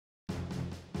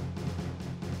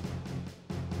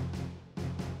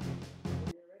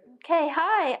Okay,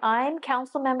 hi, I'm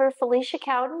Councilmember Felicia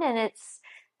Cowden, and it's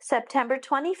September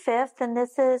 25th, and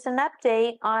this is an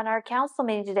update on our council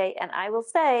meeting today. And I will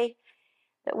say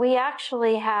that we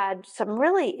actually had some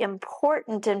really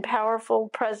important and powerful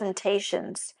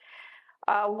presentations.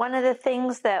 One of the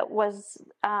things that was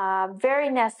very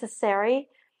necessary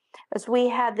is we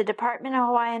had the Department of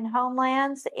Hawaiian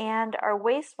Homelands and our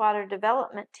wastewater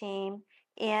development team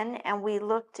in, and we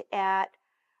looked at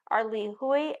our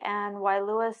Lihue and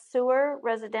Wailua Sewer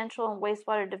Residential and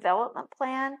Wastewater Development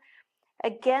Plan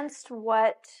against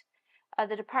what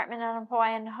the Department of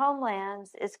Hawaiian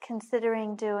Homelands is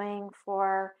considering doing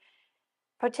for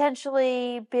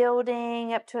potentially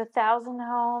building up to 1,000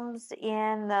 homes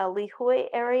in the Lihue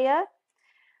area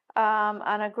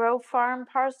on a Grove Farm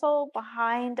parcel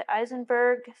behind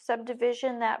Eisenberg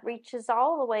subdivision that reaches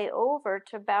all the way over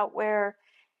to about where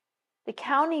the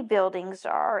county buildings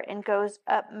are and goes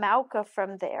up Mauka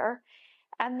from there.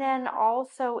 And then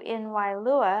also in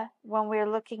Wailua, when we're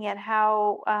looking at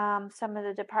how some of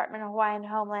the Department of Hawaiian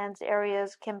Homelands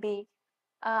areas can be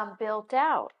built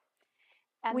out.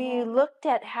 And we looked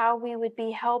at how we would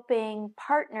be helping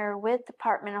partner with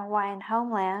Department of Hawaiian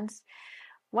Homelands.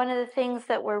 One of the things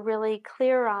that we're really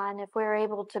clear on, if we're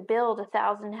able to build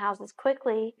 1,000 houses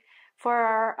quickly for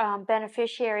our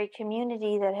beneficiary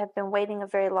community that have been waiting a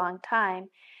very long time,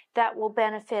 that will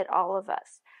benefit all of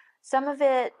us. Some of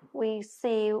it we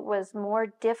see was more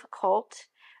difficult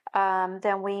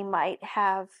than we might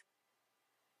have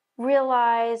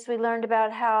realized. We learned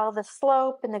about how the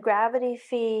slope and the gravity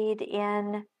feed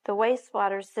in the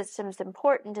wastewater system is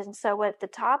important. And so at the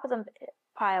top of the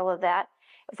pile of that,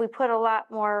 if we put a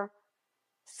lot more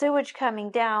sewage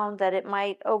coming down, that it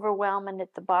might overwhelm it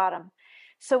at the bottom.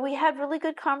 So we had really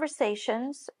good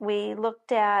conversations. We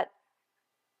looked at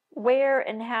where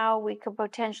and how we could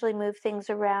potentially move things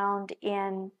around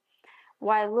in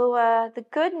Wailua. The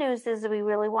good news is that we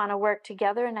really want to work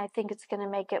together, and I think it's going to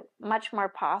make it much more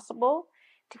possible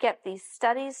to get these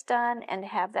studies done and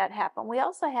have that happen. We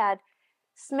also had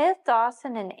Smith,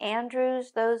 Dawson, and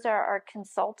Andrews. Those are our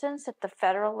consultants at the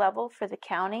federal level for the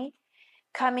county,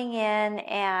 coming in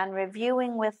and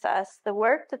reviewing with us the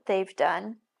work that they've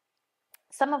done,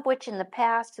 some of which in the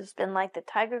past has been like the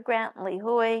Tiger Grant in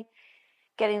Lihue,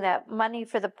 getting that money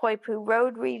for the Poipu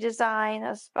Road redesign.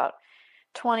 That's about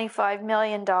 $25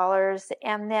 million.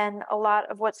 And then a lot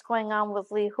of what's going on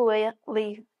with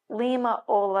Lima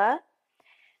Ola.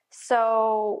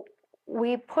 So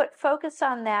we put focus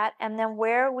on that, and then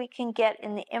where we can get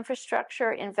in the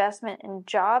Infrastructure Investment and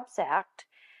Jobs Act,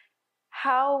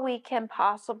 how we can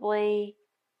possibly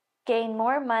gain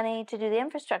more money to do the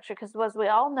infrastructure, because as we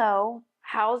all know,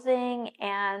 housing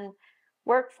and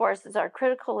workforce is our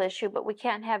critical issue, but we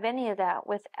can't have any of that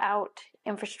without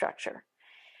infrastructure.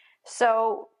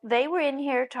 So they were in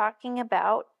here talking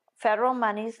about federal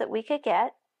monies that we could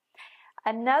get.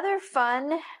 Another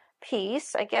fun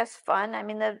piece, I guess fun, I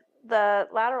mean the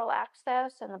lateral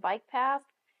access and the bike path,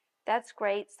 that's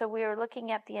great. So we were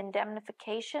looking at the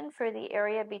indemnification for the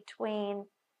area between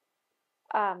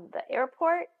the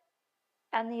airport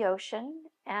and the ocean,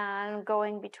 and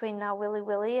going between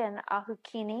Nawiliwili and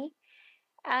Ahukini.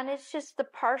 And it's just the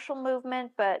partial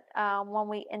movement, but when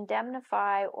we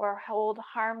indemnify or hold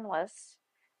harmless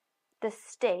the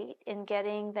state in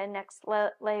getting the next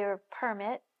layer of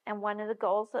permit, and one of the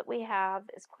goals that we have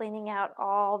is cleaning out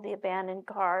all the abandoned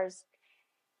cars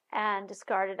and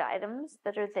discarded items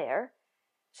that are there.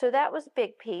 So that was a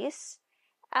big piece.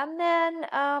 And then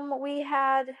we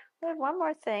had one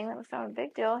more thing that was not a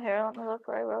big deal here. Let me look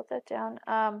where I wrote that down.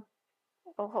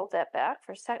 We'll hold that back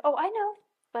for a second. Oh, I know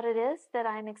what it is that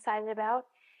I'm excited about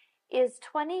is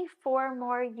 24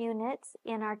 more units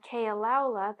in our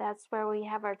Kealaula. That's where we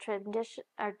have our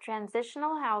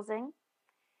transitional housing,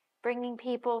 bringing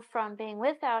people from being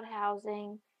without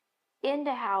housing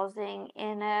into housing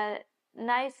in a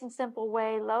nice and simple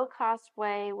way, low-cost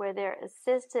way, where they're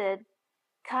assisted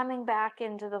coming back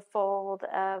into the fold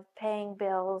of paying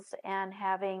bills and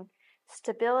having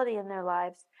stability in their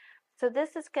lives. So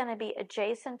this is going to be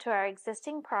adjacent to our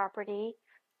existing property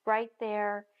right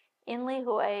there in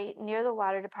Lihue near the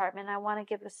water department. I want to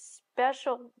give a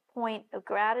special point of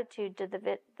gratitude to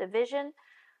the Division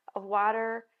of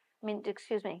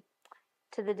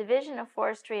to the Division of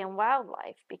Forestry and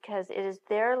Wildlife, because it is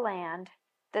their land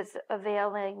that's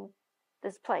availing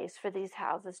this place for these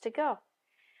houses to go.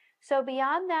 So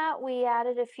beyond that, we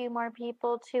added a few more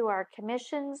people to our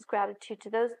commissions, gratitude to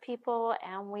those people,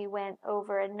 and we went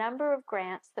over a number of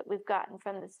grants that we've gotten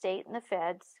from the state and the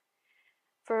feds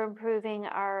for improving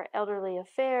our elderly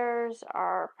affairs,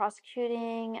 our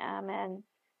prosecuting, and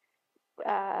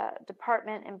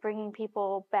department and bringing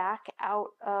people back out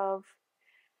of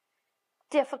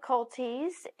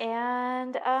difficulties.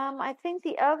 And I think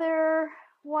the other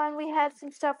one, we had some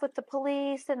stuff with the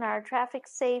police and our traffic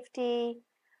safety,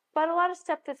 but a lot of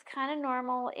stuff that's kind of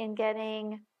normal in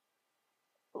getting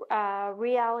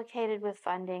reallocated with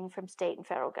funding from state and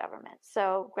federal government.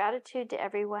 So gratitude to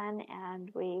everyone, and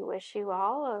we wish you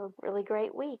all a really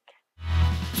great week.